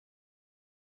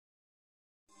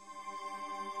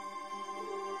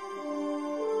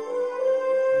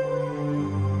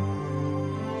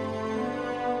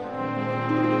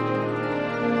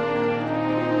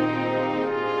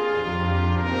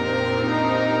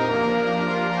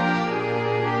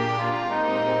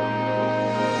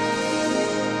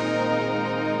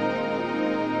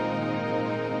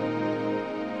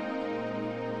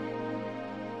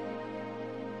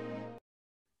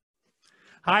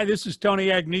Hi, this is Tony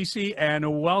Agnesi,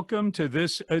 and welcome to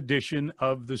this edition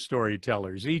of The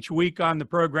Storytellers. Each week on the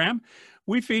program,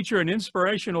 we feature an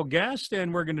inspirational guest,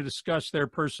 and we're going to discuss their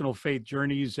personal faith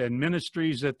journeys and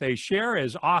ministries that they share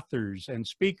as authors and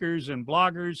speakers and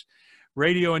bloggers,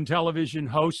 radio and television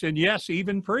hosts, and yes,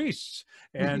 even priests.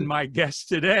 And my guest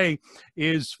today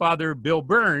is Father Bill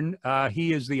Byrne.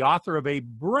 He is the author of a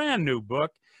brand new book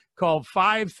called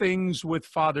Five Things with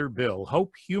Father Bill: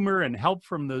 Hope, Humor, and Help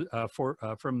from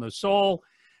the Soul.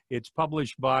 It's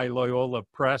published by Loyola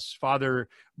Press. Father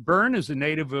Byrne is a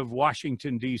native of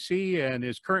Washington, D.C., and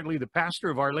is currently the pastor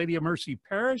of Our Lady of Mercy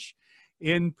Parish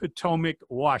in Potomac,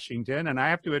 Washington. And I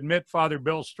have to admit, Father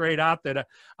Bill, straight out, that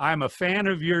I'm a fan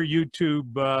of your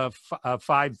YouTube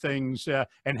Five Things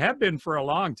and have been for a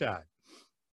long time.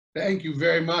 Thank you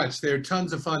very much. They're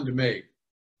tons of fun to make.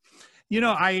 You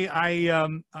know,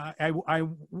 I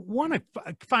want to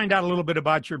find out a little bit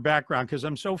about your background, because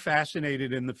I'm so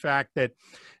fascinated in the fact that,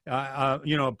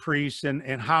 priests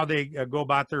and how they go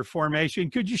about their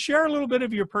formation. Could you share a little bit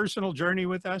of your personal journey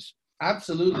with us?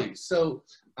 Absolutely. So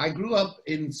I grew up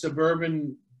in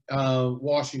suburban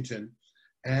Washington,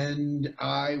 and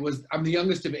I'm the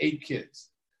youngest of 8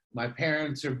 kids. My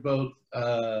parents are both,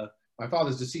 my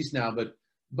father's deceased now, but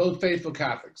both faithful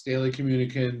Catholics, daily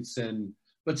communicants,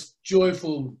 but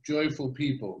joyful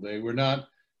people. They were not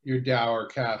your dour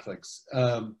Catholics.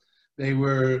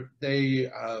 They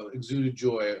exuded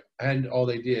joy, and all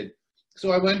they did.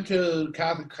 So I went to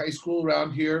Catholic high school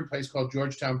around here, a place called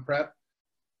Georgetown Prep.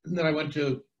 And then I went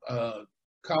to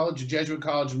college, a Jesuit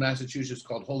college in Massachusetts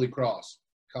called Holy Cross,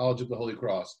 College of the Holy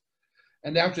Cross.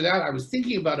 And after that, I was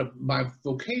thinking about my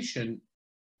vocation,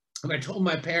 and I told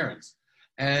my parents,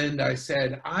 and I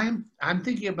said, I'm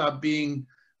thinking about being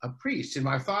a priest. And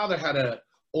my father had an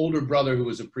older brother who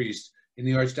was a priest in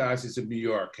the Archdiocese of New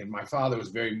York, and my father was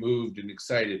very moved and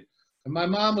excited. And my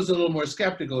mom was a little more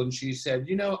skeptical, and she said,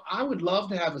 you know, I would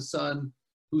love to have a son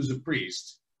who's a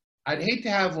priest. I'd hate to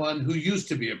have one who used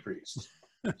to be a priest.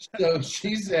 So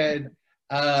she said,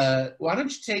 why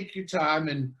don't you take your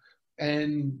time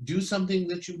and do something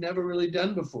that you've never really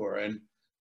done before?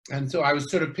 And so I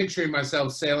was sort of picturing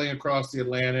myself sailing across the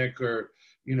Atlantic, or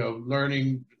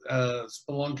learning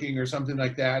spelunking or something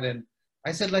like that. And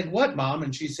I said, like, what, Mom?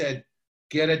 And she said,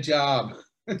 get a job.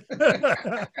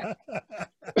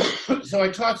 So I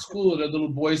taught school at a little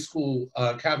boys' school,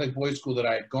 Catholic boys' school that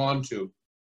I had gone to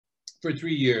for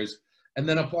 3 years, and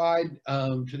then applied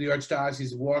to the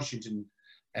Archdiocese of Washington.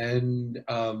 And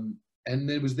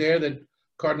it was there that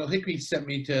Cardinal Hickey sent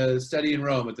me to study in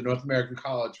Rome at the North American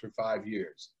College for 5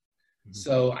 years.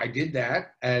 So I did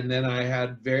that, and then I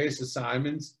had various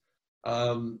assignments,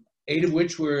 8 of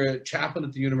which were chaplain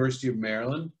at the University of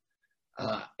Maryland.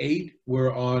 8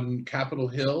 were on Capitol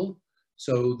Hill.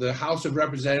 So the House of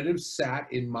Representatives sat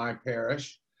in my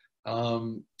parish.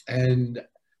 And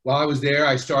while I was there,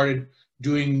 I started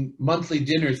doing monthly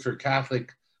dinners for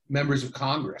Catholic members of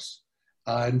Congress.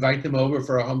 Invite them over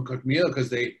for a home-cooked meal,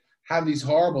 because they have these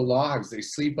horrible lives. They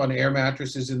sleep on air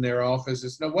mattresses in their office.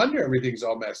 It's no wonder everything's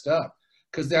all messed up,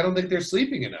 because I don't think they're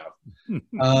sleeping enough.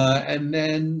 And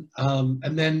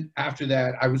then after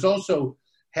that, I was also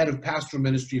head of pastoral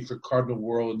ministry for Cardinal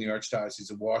Wuerl in the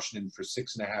Archdiocese of Washington for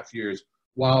 6.5 years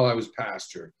while I was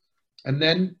pastor. And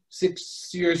then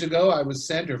 6 years ago, I was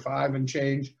sent, or 5 and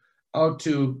change, out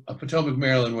to Potomac,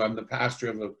 Maryland, where I'm the pastor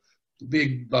of a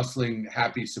big, bustling,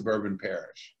 happy suburban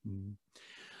parish.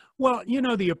 Well,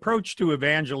 the approach to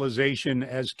evangelization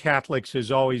as Catholics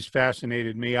has always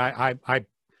fascinated me. I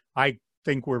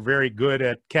think we're very good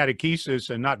at catechesis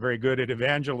and not very good at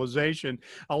evangelization.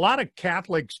 A lot of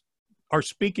Catholics are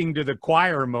speaking to the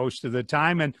choir most of the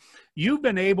time, and you've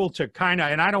been able to and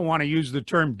I don't want to use the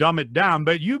term dumb it down,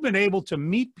 but you've been able to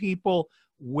meet people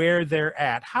where they're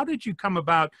at. How did you come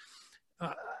about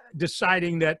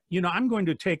deciding that, I'm going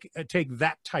to take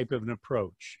that type of an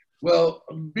approach? Well,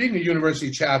 being a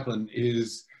university chaplain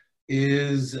is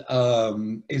a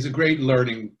great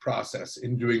learning process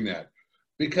in doing that,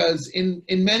 because in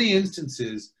many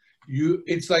instances,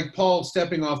 it's like Paul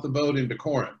stepping off the boat into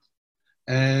Corinth,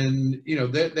 and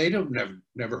they don't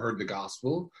never heard the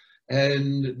gospel,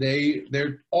 and they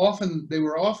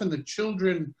were often the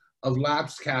children of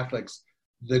lapsed Catholics,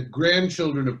 the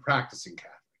grandchildren of practicing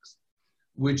Catholics,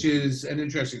 which is an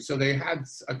interesting. So they had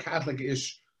a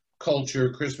Catholic-ish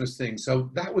culture, Christmas thing.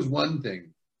 So that was one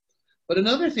thing. But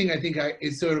another thing I think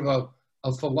is sort of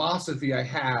a philosophy I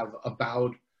have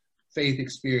about faith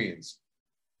experience.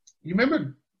 You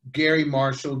remember Gary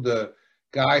Marshall, the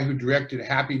guy who directed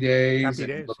Happy Days,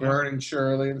 and Laverne and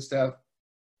Shirley and stuff?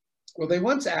 Well, they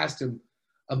once asked him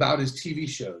about his TV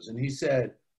shows, and he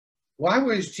said, why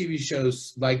were his TV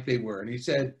shows like they were? And he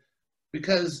said,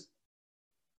 because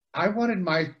I wanted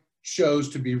my shows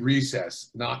to be recess,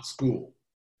 not school.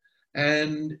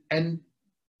 And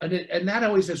that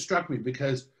always has struck me,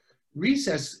 because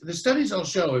recess, the studies all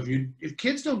show, if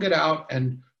kids don't get out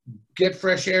and get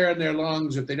fresh air in their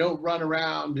lungs, if they don't run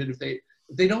around, and if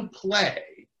they don't play,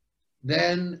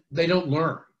 then they don't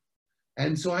learn.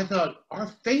 And so I thought our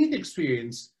faith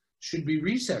experience should be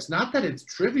recess. Not that it's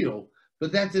trivial,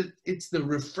 but that it's the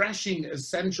refreshing,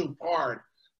 essential part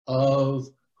of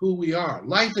who we are.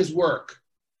 Life is work.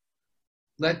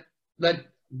 Let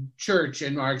church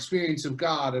and our experience of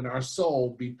God and our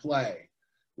soul be play,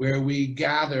 where we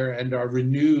gather and are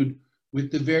renewed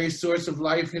with the very source of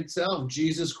life itself,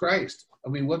 Jesus Christ. I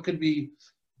mean, what could be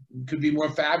more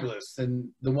fabulous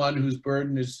than the one whose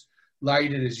burden is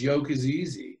light and his yoke is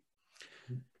easy?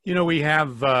 You know, we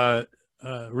have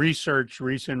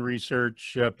recent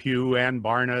research, Pew and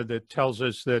Barna, that tells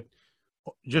us that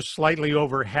just slightly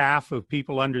over half of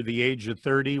people under the age of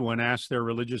 30, when asked their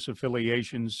religious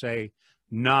affiliations, say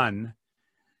none.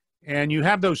 And you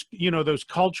have those, those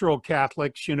cultural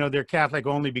Catholics, they're Catholic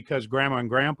only because grandma and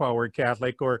grandpa were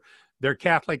Catholic, or they're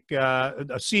Catholic,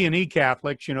 C&E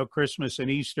Catholics, Christmas and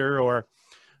Easter, or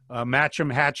match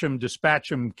 'em, hatch 'em,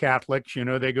 dispatch 'em Catholics,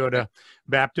 they go to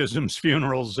baptisms,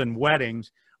 funerals, and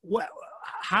weddings.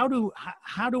 How do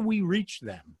we reach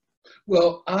them?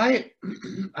 Well, I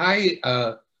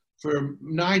for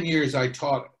 9 years, I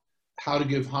taught how to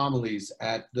give homilies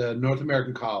at the North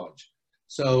American College.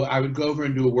 So I would go over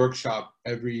and do a workshop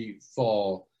every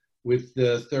fall with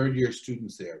the third-year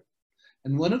students there.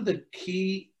 And one of the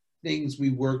key things we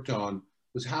worked on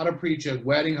was how to preach a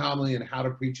wedding homily and how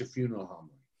to preach a funeral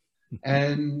homily.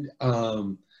 And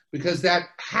because that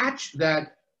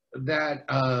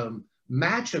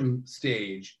match-em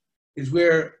stage is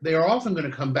where they are often going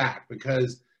to come back,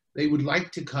 because they would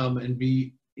like to come and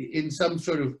be in some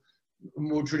sort of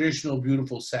more traditional,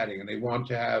 beautiful setting, and they want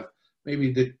to have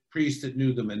maybe the priest that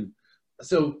knew them. And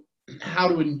so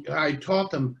I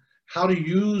taught them how to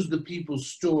use the people's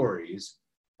stories,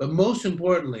 but most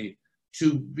importantly,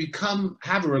 to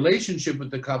have a relationship with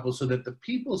the couple, so that the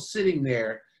people sitting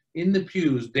there in the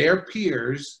pews, their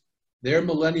peers, their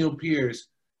millennial peers,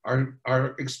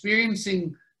 are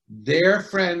experiencing their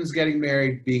friends getting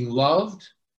married, being loved,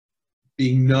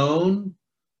 being known,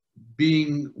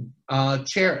 being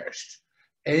cherished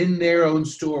in their own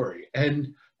story.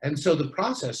 And so the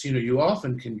process, you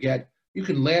often you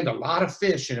can land a lot of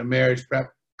fish in a marriage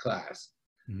prep class.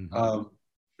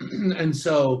 Mm-hmm. And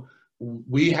so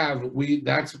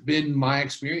that's been my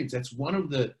experience. That's one of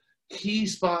the key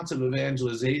spots of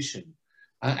evangelization.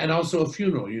 And also a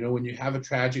funeral, when you have a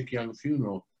tragic young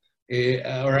funeral,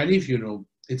 or any funeral,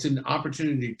 it's an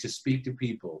opportunity to speak to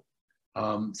people.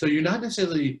 So you're not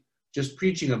necessarily just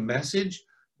preaching a message,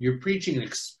 you're preaching an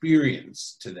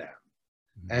experience to them.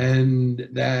 And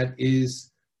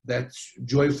that's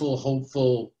joyful,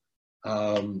 hopeful,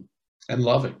 and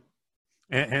loving.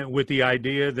 And with the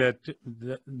idea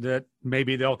that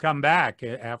maybe they'll come back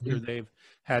after they've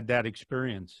had that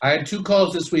experience. I had 2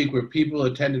 calls this week where people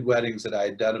attended weddings that I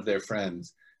had done of their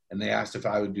friends, and they asked if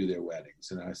I would do their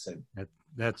weddings, and I said,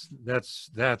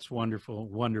 that's wonderful,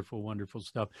 wonderful, wonderful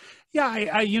stuff. Yeah,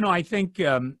 I think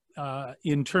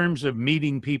in terms of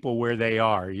meeting people where they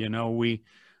are,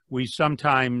 we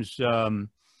sometimes, I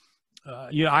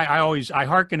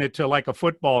hearken it to like a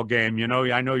football game.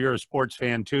 I know you're a sports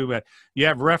fan too, but you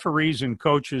have referees and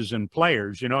coaches and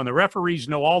players, and the referees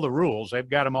know all the rules. They've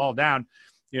got them all down.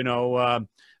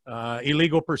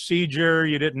 Illegal procedure,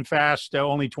 you didn't fast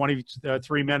only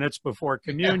 23 minutes before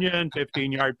communion,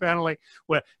 15-yard penalty.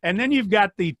 Well, and then you've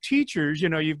got the teachers,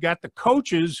 you've got the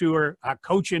coaches who are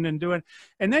coaching and doing,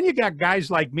 and then you got guys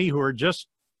like me who are just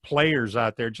players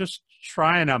out there, just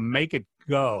trying to make it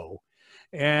go.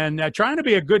 And trying to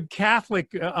be a good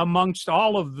Catholic amongst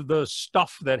all of the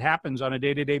stuff that happens on a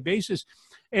day-to-day basis.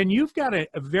 And you've got a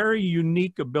very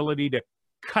unique ability to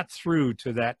cut through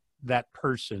to that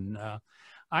person.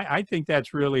 I think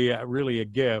that's really a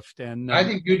gift. And I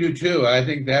think you do too. I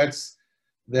think that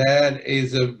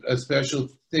is a special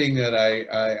thing that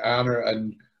I honor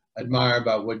and admire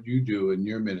about what you do in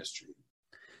your ministry.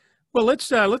 Well, let's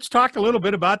talk a little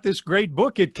bit about this great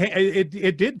book. It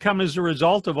did come as a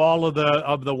result of all of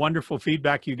the wonderful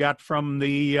feedback you got from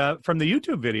the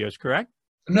YouTube videos, correct?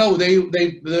 No, it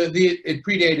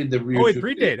predated the YouTube. Oh, it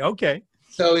predated. Okay.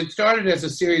 So it started as a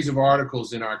series of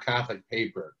articles in our Catholic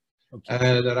paper,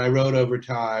 okay, that I wrote over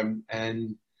time,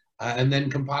 and then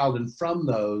compiled. And from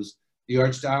those, the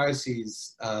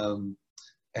Archdiocese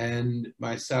and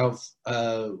myself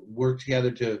worked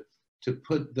together to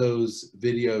put those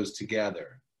videos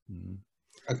together. Mm-hmm.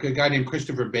 A guy named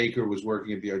Christopher Baker was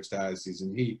working at the Archdiocese,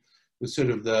 and he was sort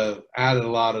of added a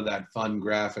lot of that fun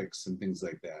graphics and things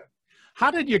like that.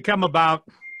 How did you come about?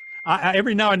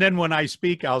 Every now and then when I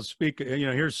speak, I'll speak,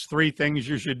 here's 3 things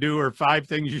you should do or 5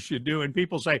 things you should do. And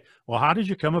people say, well, how did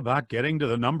you come about getting to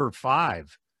the number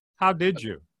 5? How did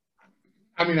you?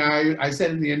 I mean, I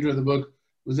said in the intro of the book,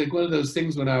 it was like one of those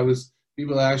things when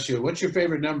people ask you, what's your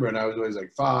favorite number? And I was always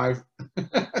like 5.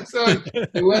 So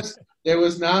there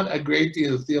was not a great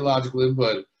deal of theological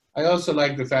input. I also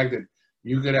like the fact that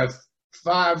you could have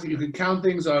 5, you could count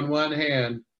things on one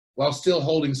hand while still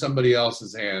holding somebody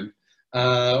else's hand,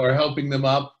 or helping them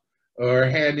up or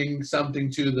handing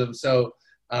something to them. So,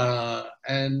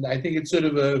 and I think it's sort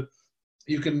of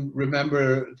you can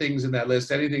remember things in that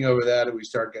list. Anything over that, and we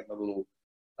start getting a little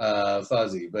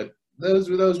fuzzy. But those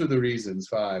were the reasons.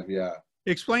 5, yeah.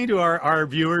 Explain to our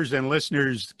viewers and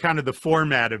listeners kind of the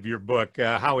format of your book,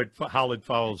 how it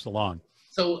follows along.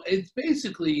 So it's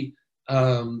basically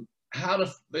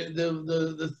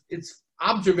it's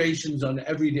observations on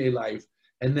everyday life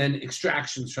and then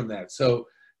extractions from that. So,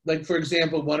 like for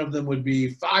example, one of them would be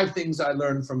 5 things I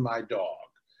learned from my dog,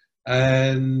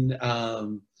 and I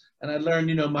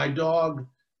learned, my dog.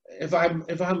 If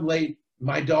I'm late,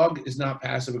 my dog is not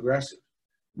passive aggressive.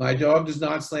 My dog does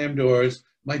not slam doors.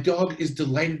 My dog is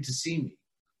delighted to see me.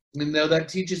 And that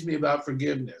teaches me about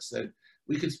forgiveness, that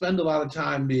we could spend a lot of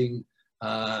time being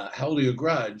holding a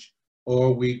grudge,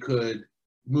 or we could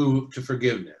move to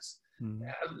forgiveness.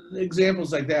 Mm-hmm.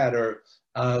 Examples like that, or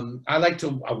I like to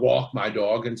walk my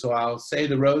dog, and so I'll say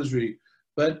the rosary,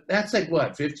 but that's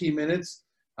like, 15 minutes?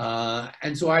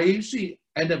 And so I usually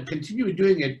end up continuing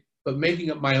doing it, but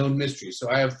making up my own mysteries. So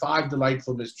I have 5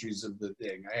 delightful mysteries of the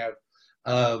thing. I have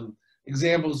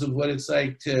examples of what it's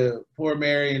like to poor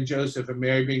Mary and Joseph, and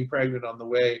Mary being pregnant on the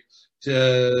way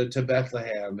to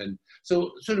Bethlehem. And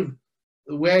so sort of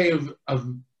the way of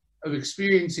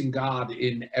experiencing God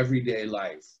in everyday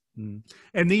life. Mm.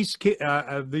 And these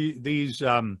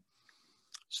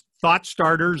thought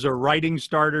starters or writing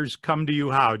starters come to you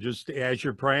how? Just as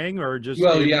you're praying, or just?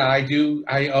 Well, yeah, I do.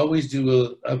 I always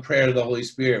do a prayer to the Holy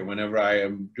Spirit whenever I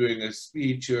am doing a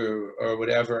speech or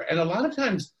whatever. And a lot of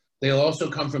times they'll also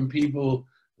come from people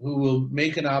who will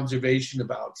make an observation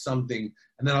about something,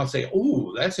 and then I'll say,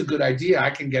 "Oh, that's a good idea. I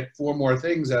can get 4 more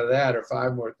things out of that, or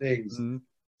 5 more things." Mm-hmm.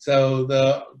 So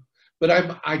but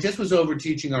I just was over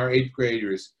teaching our 8th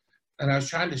graders, and I was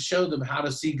trying to show them how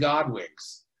to see God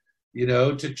winks,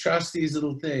 to trust these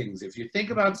little things. If you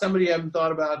think about somebody you haven't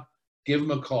thought about, give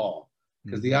them a call,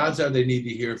 because the odds are they need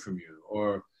to hear from you,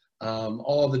 or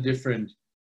all the different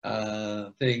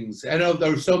things. I know there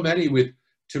were so many with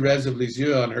Therese of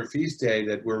Lisieux on her feast day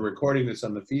that we're recording this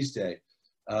on the feast day.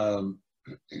 And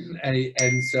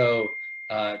so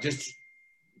just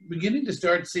beginning to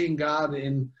start seeing God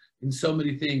in so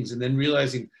many things, and then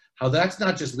realizing how that's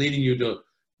not just leading you to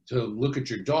look at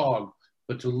your dog,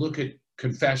 but to look at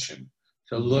confession,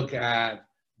 to look at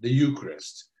the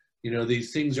Eucharist.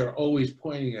 These things are always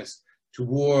pointing us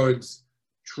towards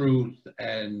truth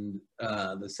and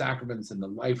the sacraments and the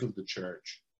life of the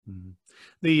church. Mm-hmm.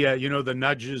 The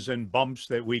nudges and bumps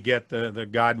that we get, the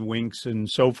God winks and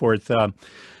so forth.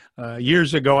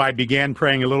 Years ago, I began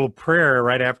praying a little prayer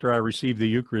right after I received the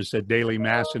Eucharist at daily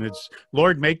Mass, and it's,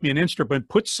 Lord, make me an instrument,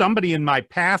 put somebody in my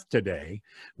path today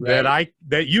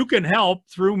that you can help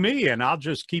through me, and I'll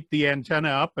just keep the antenna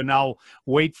up, and I'll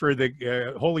wait for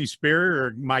the Holy Spirit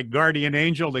or my guardian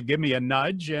angel to give me a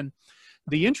nudge. And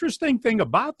the interesting thing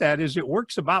about that is it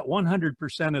works about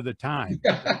 100% of the time.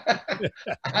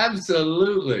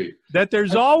 Absolutely. That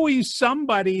there's always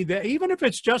somebody that, even if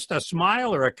it's just a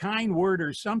smile or a kind word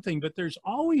or something, but there's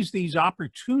always these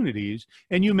opportunities.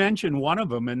 And you mentioned one of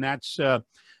them, and that's,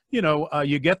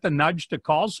 you get the nudge to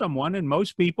call someone, and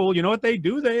most people, what they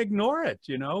do? They ignore it,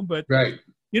 but, right.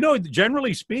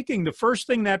 Generally speaking, the first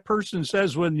thing that person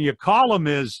says when you call them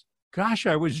is, gosh,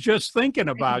 I was just thinking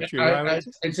about you.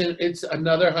 It's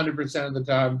another 100% of the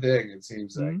time thing, it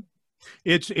seems like. Mm-hmm.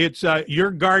 It's your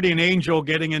guardian angel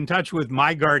getting in touch with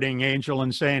my guardian angel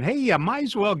and saying, hey, I might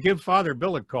as well give Father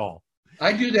Bill a call.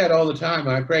 I do that all the time.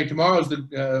 I pray. Tomorrow's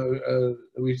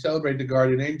we celebrate the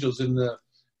guardian angels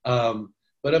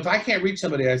but if I can't reach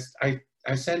somebody,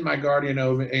 I send my guardian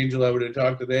angel over to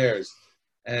talk to theirs,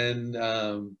 and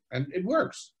it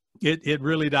works. It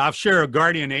really does. I'll share a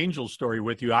guardian angel story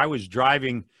with you. I was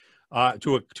driving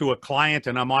to a client,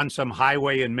 and I'm on some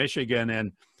highway in Michigan,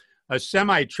 and a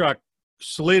semi truck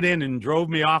slid in and drove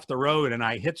me off the road, and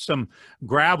I hit some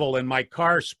gravel, and my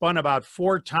car spun about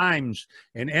 4 times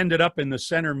and ended up in the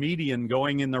center median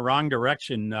going in the wrong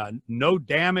direction. No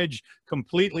damage,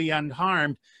 completely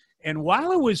unharmed. And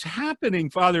while it was happening,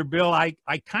 Father Bill, I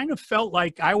kind of felt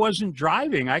like I wasn't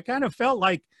driving. I kind of felt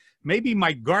like maybe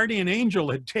my guardian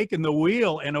angel had taken the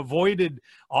wheel and avoided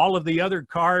all of the other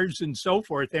cars and so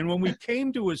forth. And when we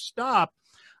came to a stop,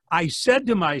 I said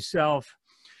to myself,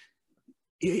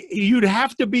 you'd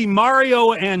have to be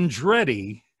Mario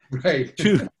Andretti Right.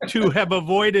 to have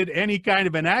avoided any kind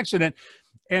of an accident.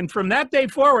 And from that day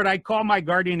forward, I call my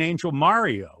guardian angel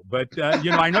Mario. But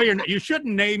I know you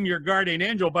shouldn't name your guardian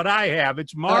angel, but I have.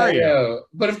 It's Mario.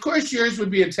 But of course, yours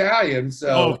would be Italian. So.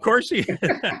 Oh, of course he.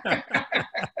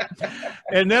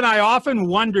 And then I often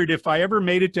wondered if I ever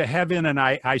made it to heaven, and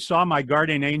I saw my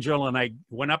guardian angel, and I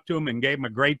went up to him and gave him a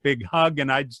great big hug,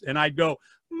 and I'd go,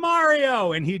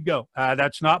 Mario, and he'd go,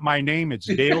 that's not my name, it's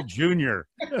Dale Jr.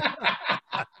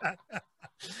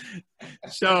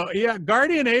 So yeah,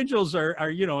 guardian angels are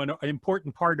an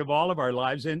important part of all of our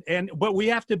lives, but we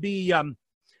have to be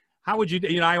how would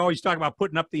you I always talk about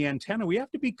putting up the antenna. We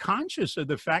have to be conscious of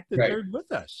the fact that they're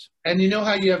with us. And you know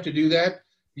how you have to do that?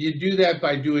 You do that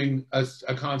by doing a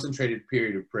concentrated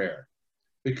period of prayer,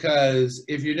 because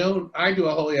if you don't, I do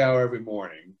a holy hour every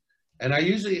morning. And I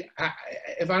usually,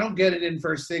 if I don't get it in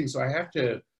first thing, so I have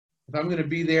to, if I'm going to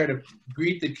be there to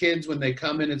greet the kids when they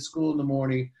come in at school in the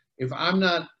morning, if I'm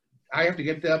not, I have to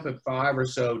get up at 5 or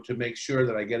so to make sure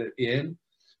that I get it in.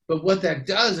 But what that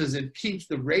does is it keeps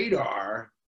the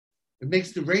radar, it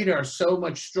makes the radar so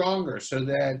much stronger, so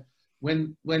that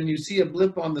when you see a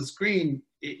blip on the screen,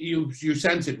 you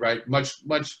sense it, right, much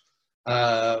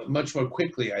more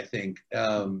quickly, I think,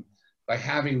 by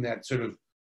having that sort of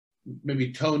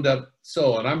maybe toned up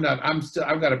soul. And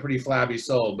I've got a pretty flabby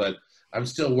soul, but I'm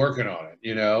still working on it,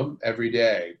 every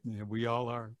day. Yeah, we all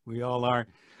are.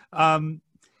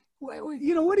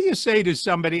 What do you say to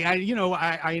somebody?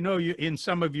 I know you in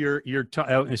some of your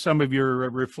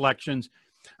reflections,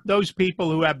 those people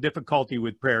who have difficulty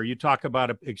with prayer. You talk about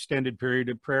an extended period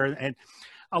of prayer, and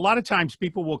a lot of times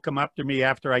people will come up to me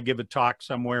after I give a talk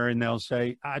somewhere, and they'll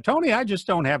say, "Tony, I just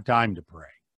don't have time to pray.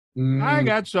 I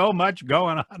got so much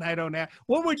going on. I don't have."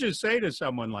 What would you say to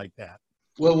someone like that?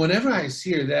 Well, whenever I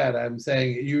hear that, I'm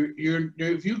saying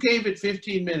if you gave it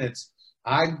 15 minutes,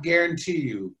 I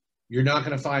guarantee you're not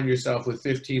going to find yourself with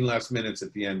 15 less minutes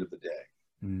at the end of the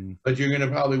day. But you're going to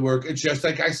probably work. It's just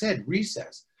like I said,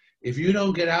 recess. If you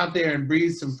don't get out there and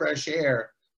breathe some fresh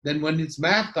air, then when it's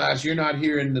math class, you're not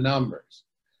hearing the numbers.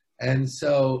 And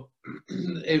so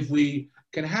if we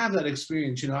can have that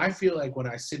experience, I feel like when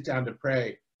I sit down to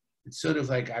pray, it's sort of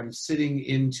like I'm sitting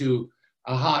into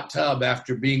a hot tub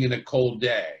after being in a cold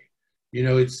day.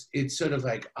 It's sort of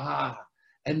like,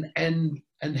 and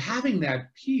having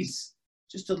that peace,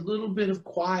 just a little bit of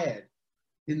quiet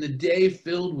in the day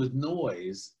filled with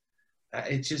noise.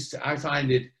 I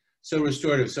find it so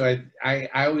restorative. So I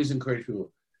always encourage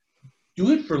people, do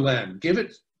it for Lent. Do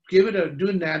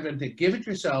an Advent thing. Give it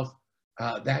yourself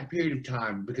that period of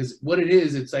time, because what it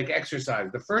is, it's like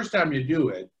exercise. The first time you do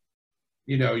it,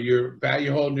 you're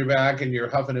holding your back and you're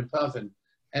huffing and puffing.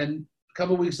 And a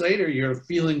couple of weeks later, you're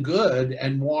feeling good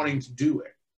and wanting to do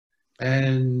it.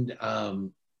 And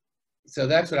so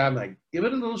that's what I'm like. Give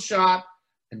it a little shot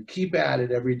and keep at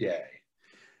it every day.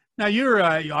 Now you're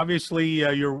obviously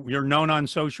you're known on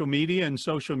social media, and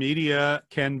social media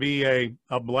can be a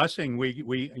blessing.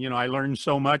 I learned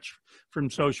so much from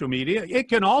social media. It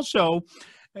can also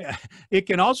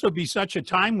be such a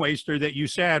time waster that you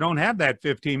say, I don't have that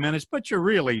 15 minutes, but you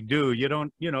really do. You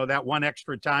don't, that one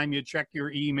extra time you check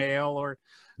your email, or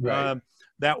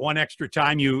that one extra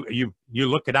time you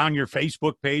look down your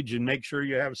Facebook page and make sure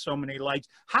you have so many likes.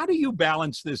 How do you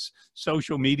balance this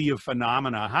social media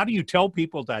phenomena? How do you tell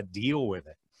people to deal with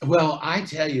it? Well, I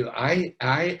tell you, I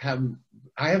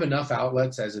have enough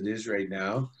outlets as it is right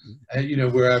now,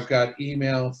 where I've got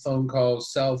email, phone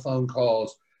calls, cell phone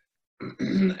calls,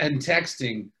 and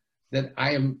texting, that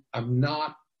I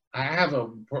have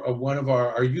one of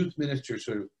our youth ministers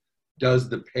sort of does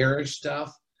the parish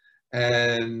stuff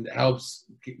and helps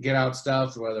get out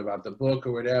stuff, whether about the book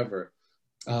or whatever.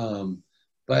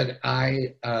 But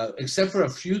I, except for a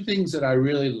few things that I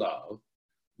really love,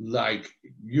 like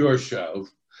your show,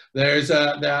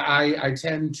 I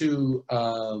tend to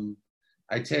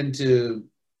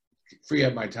free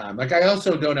up my time. Like, I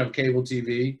also don't have cable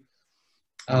TV.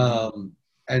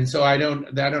 And so I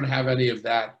don't have any of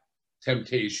that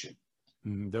temptation.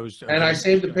 And I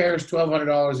save the parish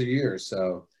 $1,200 a year.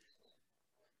 So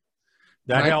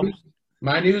that helps.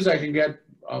 My news I can get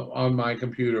on my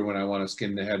computer when I want to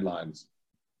skim the headlines.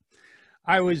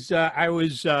 I was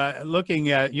looking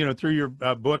at, through your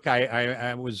book.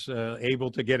 I was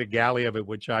able to get a galley of it,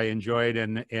 which I enjoyed.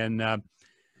 And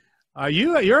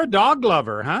you're a dog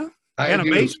lover, huh? I And a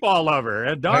do. baseball lover,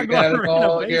 a I dog got lover, it and a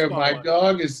all here. baseball My lover.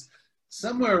 dog is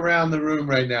somewhere around the room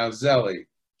right now, Zelly.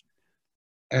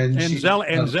 And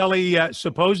And Zelly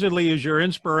supposedly is your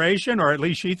inspiration, or at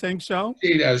least she thinks so.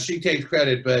 she does. She takes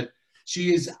credit, but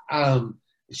she is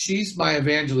she's my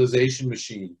evangelization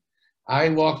machine. I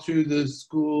walk through the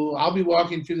school. I'll be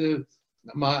walking through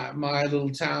my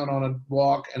little town on a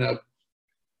walk, and an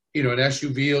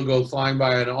SUV will go flying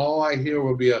by, and all I hear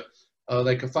will be a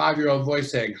like a 5-year-old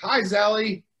voice saying, "Hi,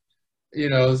 Zelly."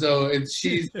 So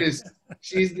she's this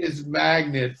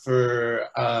magnet for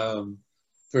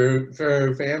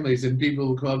families, and people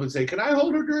will come up and say, "Can I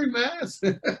hold her during mass?"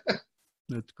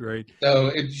 That's great.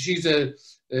 So she's a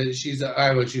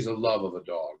love of a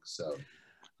dog. So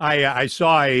I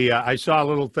saw a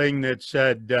little thing that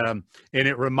said, and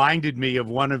it reminded me of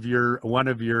one of your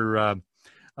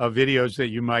videos that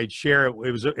you might share.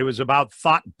 It was about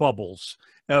thought bubbles.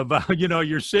 About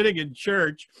you're sitting in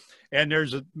church, and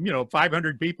there's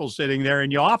 500 people sitting there,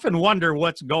 and you often wonder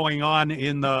what's going on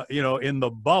in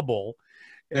the bubble.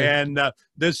 And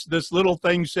this little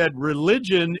thing said,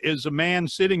 religion is a man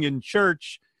sitting in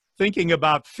church thinking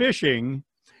about fishing,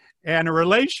 and a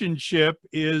relationship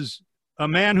is a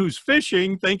man who's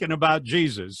fishing thinking about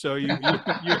Jesus. So you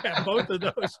have both of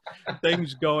those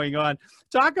things going on.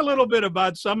 Talk a little bit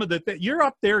about some of you're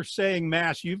up there saying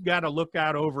mass. You've got to look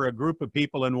out over a group of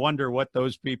people and wonder what's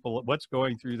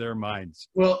going through their minds.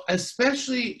 Well,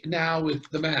 especially now with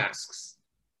the masks,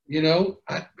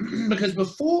 because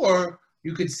before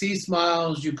you could see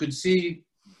smiles, you could see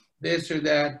this or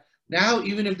that. Now,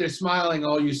 even if they're smiling,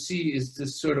 all you see is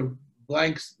this sort of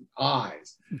blank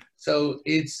eyes. So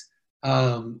it's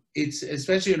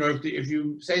especially if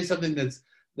you say something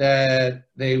that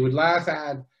they would laugh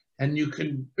at, and you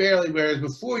can barely, whereas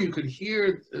before you could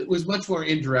hear, it was much more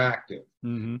interactive.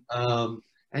 Mm-hmm.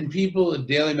 And people at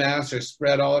daily mass are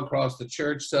spread all across the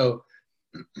church. So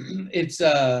it's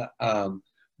the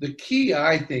key,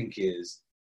 I think, is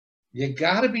you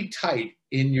got to be tight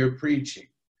in your preaching,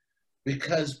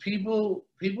 because people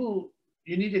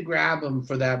you need to grab them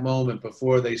for that moment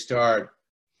before they start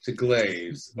to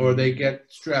glaze, or they get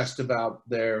stressed about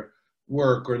their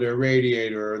work or their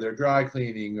radiator or their dry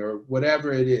cleaning or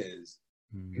whatever it is.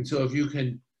 Mm-hmm. And so if you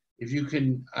can,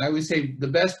 I always say the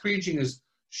best preaching is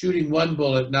shooting one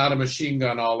bullet, not a machine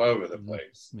gun all over the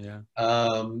place. Yeah.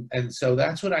 And so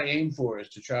that's what I aim for, is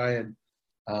to try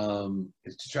and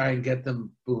get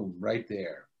them, boom, right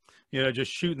there.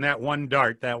 Just shooting that one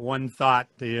dart, that one thought,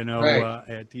 right.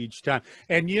 At each time.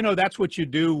 And, that's what you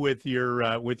do with your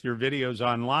videos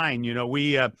online.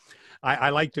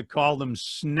 I like to call them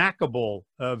snackable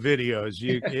videos.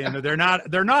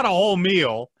 They're not a whole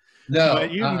meal. No,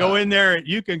 but you can go in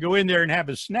there and have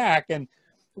a snack. And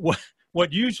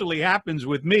what usually happens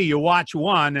with me, you watch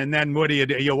one, and then what do?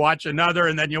 You watch another,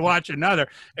 and then you watch another,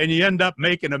 and you end up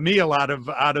making a meal out of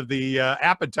the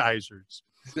appetizers.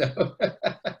 So,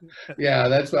 yeah,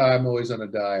 that's why I'm always on a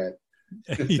diet.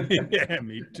 Yeah,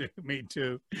 me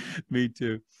too.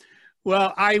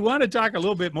 Well, I want to talk a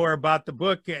little bit more about the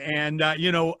book. And,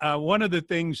 one of the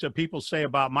things that people say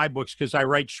about my books, because I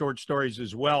write short stories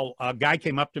as well, a guy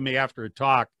came up to me after a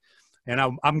talk, and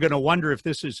I'm going to wonder if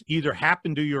this has either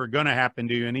happened to you or going to happen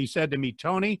to you. And he said to me,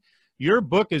 "Tony, your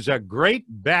book is a great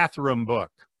bathroom book.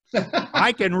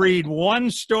 I can read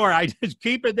one story. I just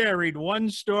keep it there, read one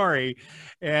story.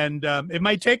 And it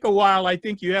might take a while. I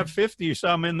think you have 50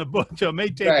 some in the book, so it may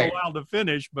take a while to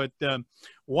finish, but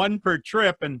one per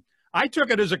trip." And I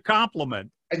took it as a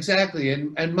compliment. Exactly.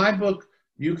 And my book,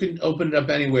 you can open it up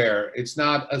anywhere. It's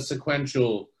not a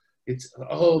sequential, it's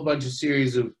a whole bunch of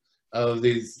series of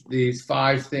these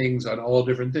 5 things on all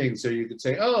different things. So you could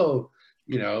say,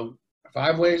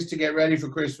 5 ways to get ready for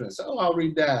Christmas. Oh, I'll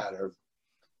read that. Or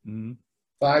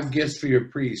 5 gifts for your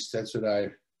priest. That's what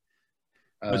I.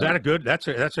 Was that a good?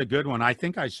 That's a good one. I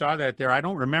think I saw that there. I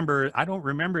don't remember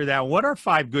that. What are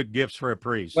 5 good gifts for a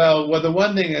priest? Well, the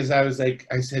one thing is, I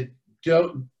said,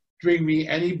 don't bring me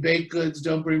any baked goods.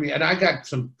 Don't bring me. And I got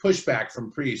some pushback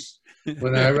from priests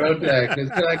when I wrote that,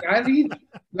 because they're like, I need.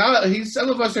 Now some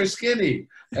of us are skinny,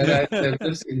 and I said,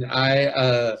 listen,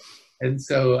 and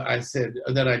so I said,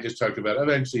 and then I just talked about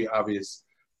eventually obvious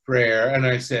prayer, and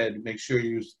I said, make sure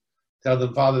you tell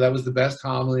them, Father, that was the best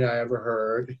homily I ever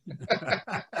heard.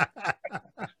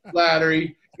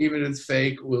 Flattery, even if it's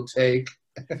fake, we'll take.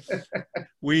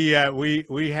 We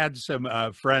had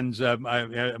some friends,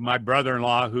 my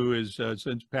brother-in-law, who is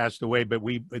since passed away, but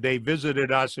they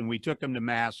visited us, and we took him to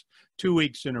mass 2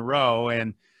 weeks in a row.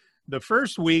 And the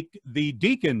first week, the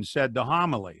deacon said the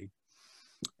homily.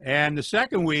 And the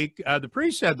second week, the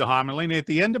priest said the homily. And at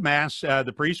the end of Mass,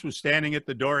 the priest was standing at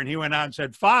the door, and he went out and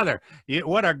said, "Father,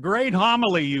 what a great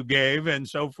homily you gave," and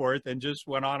so forth, and just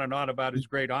went on and on about his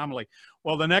great homily.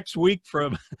 Well, the next week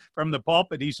from the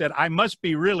pulpit, he said, "I must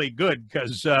be really good,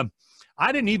 because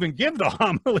I didn't even give the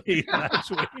homily last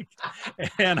week."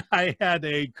 And I had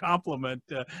a compliment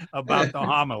about the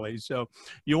homily. So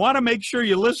you want to make sure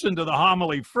you listen to the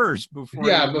homily first before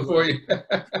before you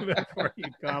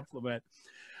compliment.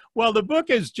 Well, the book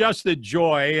is just a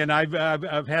joy, and I've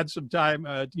had some time,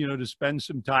 to spend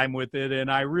some time with it,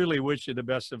 and I really wish you the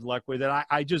best of luck with it.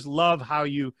 I just love how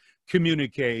you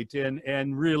communicate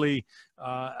and really,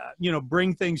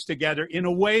 bring things together in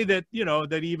a way that,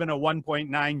 that even a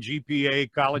 1.9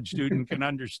 GPA college student can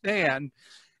understand.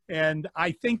 And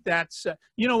I think that's,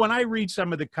 when I read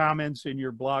some of the comments in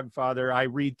your blog, Father, I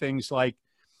read things like,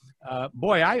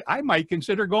 boy, I might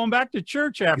consider going back to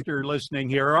church after listening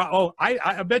here. Oh,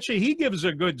 I bet you he gives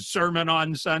a good sermon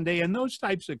on Sunday, and those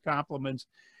types of compliments.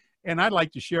 And I'd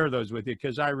like to share those with you,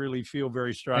 because I really feel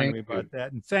very strongly about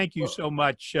that. And thank you so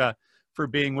much for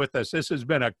being with us. This has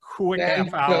been a quick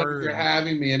half hour. Thank you for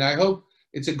having me. And I hope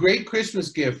it's a great Christmas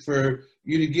gift for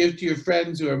you to give to your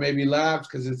friends who are maybe labs,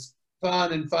 because it's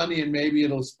fun and funny, and maybe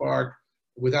it'll spark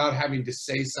without having to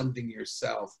say something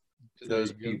yourself to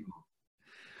those people.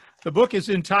 The book is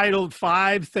entitled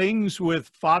 5 Things with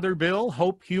Father Bill,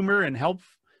 Hope, Humor, and Help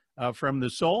from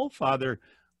the Soul, Father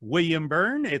William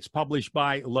Byrne. It's published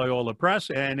by Loyola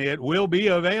Press, and it will be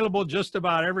available just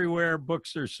about everywhere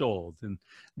books are sold. And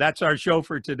that's our show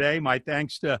for today. My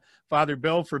thanks to Father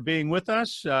Bill for being with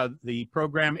us. The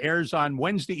program airs on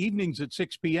Wednesday evenings at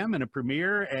 6 p.m. in a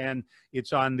premiere, and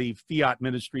it's on the Fiat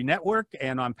Ministry Network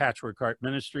and on Patchwork Heart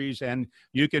Ministries. And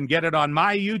you can get it on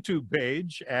my YouTube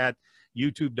page at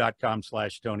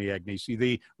youtube.com/Tony Agnesi.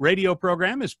 The radio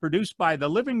program is produced by the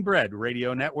Living Bread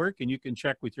Radio Network, and you can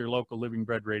check with your local Living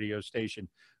Bread radio station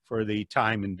for the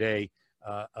time and day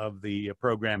of the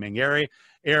programming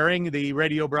airing. The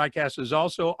radio broadcast is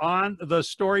also on the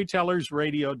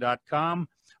storytellersradio.com.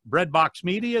 Breadbox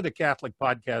Media, the Catholic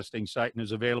podcasting site, and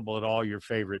is available at all your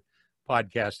favorite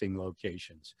podcasting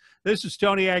locations. This is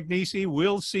Tony Agnesi.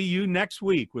 We'll see you next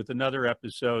week with another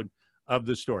episode of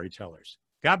The Storytellers.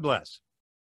 God bless.